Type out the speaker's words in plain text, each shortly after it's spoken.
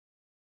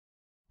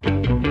I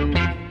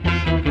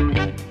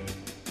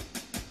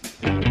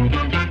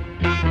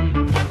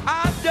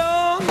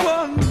don't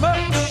want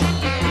much,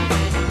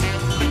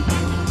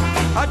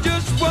 I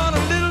just want a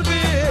little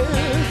bit.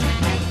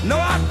 No,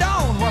 I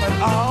don't want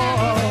it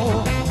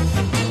all,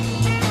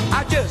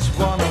 I just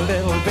want a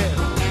little bit.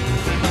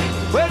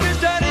 Well,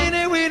 just a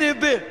teeny weeny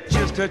bit,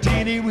 just a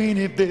teeny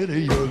weeny bit of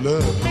your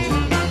love.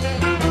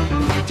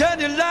 Turn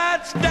your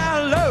lights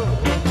down low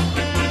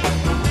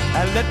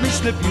and let me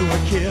slip you a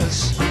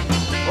kiss.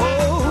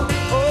 Oh,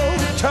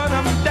 oh, turn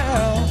them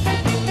down,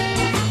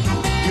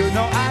 you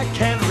know I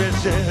can't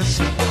resist.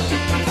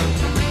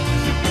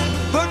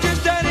 But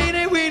just a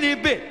teeny weeny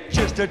bit,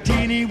 just a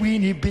teeny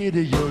weeny bit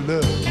of your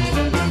love.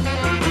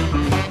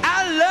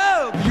 I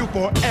love you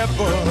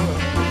forever,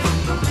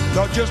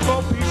 not just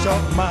for peace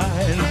of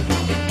mind.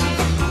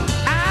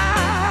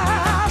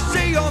 I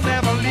say you'll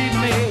never leave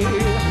me,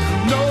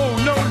 no,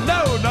 no,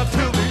 no, not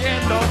till the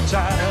end of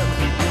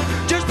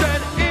time. Just a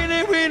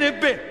teeny weeny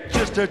bit,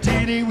 just a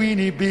teeny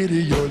weeny bit of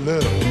your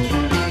love.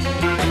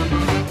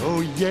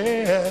 Oh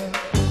yeah.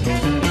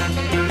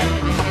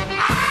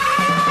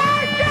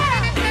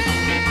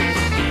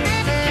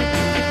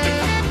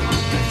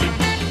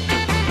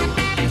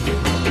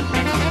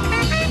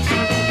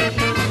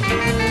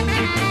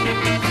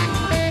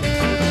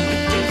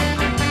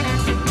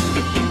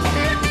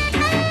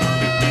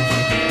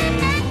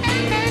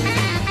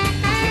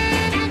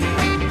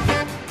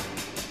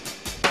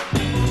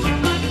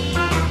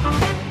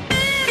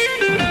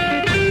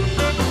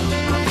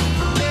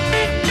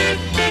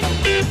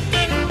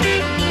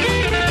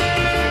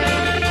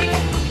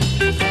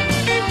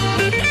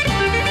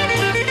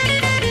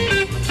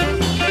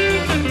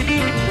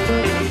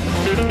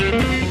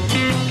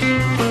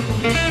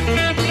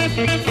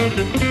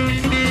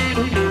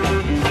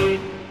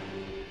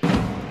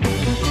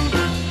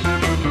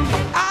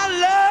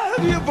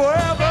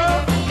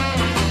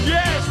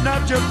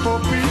 Just for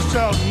peace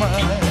of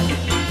mind.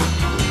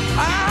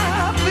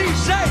 Ah, please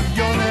say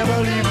you'll never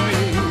leave me,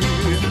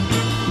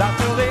 not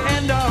till the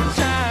end of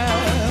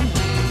time.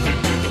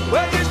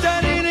 Well, just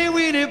a teeny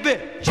weeny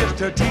bit,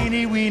 just a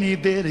teeny weeny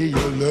bit of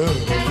your love.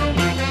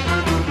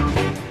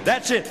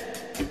 That's it.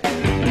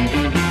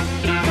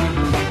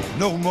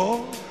 No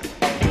more.